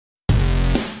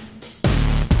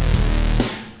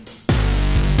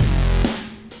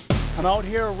I'm out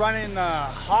here running the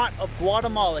heart of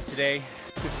Guatemala today.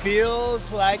 It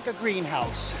feels like a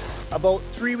greenhouse. About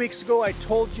 3 weeks ago, I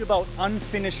told you about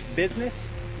unfinished business.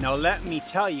 Now let me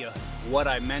tell you what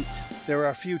I meant. There are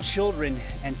a few children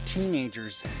and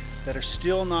teenagers that are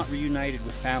still not reunited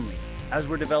with family. As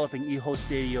we're developing Hijos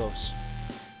de Dios,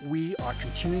 we are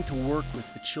continuing to work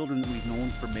with the children that we've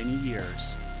known for many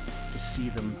years to see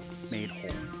them made whole.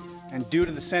 And due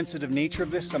to the sensitive nature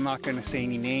of this, I'm not going to say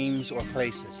any names or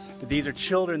places. But these are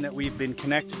children that we've been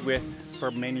connected with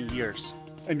for many years.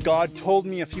 And God told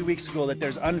me a few weeks ago that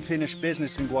there's unfinished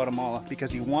business in Guatemala because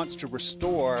He wants to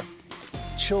restore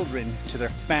children to their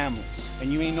families.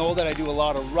 And you may know that I do a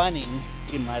lot of running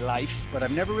in my life, but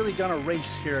I've never really done a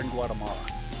race here in Guatemala.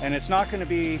 And it's not going to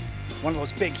be one of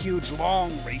those big, huge,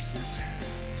 long races.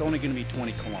 It's only going to be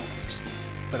 20 kilometers.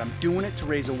 But I'm doing it to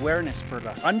raise awareness for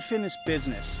the unfinished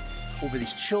business over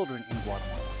these children in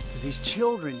Guatemala. Because these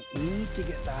children need to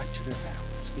get back to their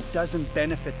families. It doesn't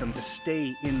benefit them to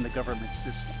stay in the government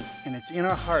system. And it's in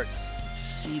our hearts to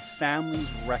see families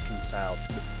reconciled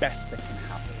to the best that can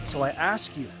happen. So I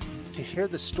ask you to hear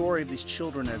the story of these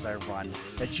children as I run,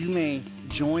 that you may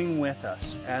join with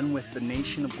us and with the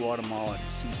nation of Guatemala to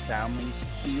see families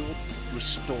healed,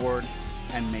 restored,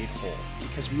 and made whole.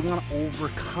 Because we want to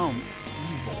overcome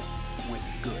evil with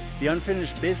good. The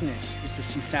unfinished business is to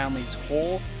see families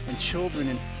whole and children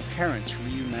and parents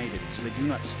reunited so they do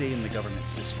not stay in the government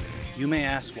system. You may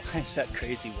ask, why is that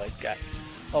crazy white guy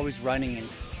always running and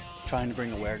trying to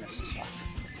bring awareness to stuff?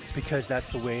 It's because that's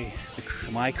the way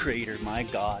my Creator, my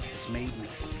God, has made me.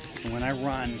 And when I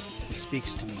run, He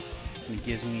speaks to me. He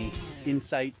gives me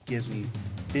insight, gives me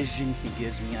vision, He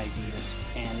gives me ideas.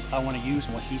 And I want to use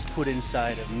what He's put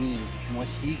inside of me and what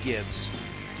He gives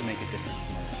to make a difference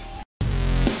in my life.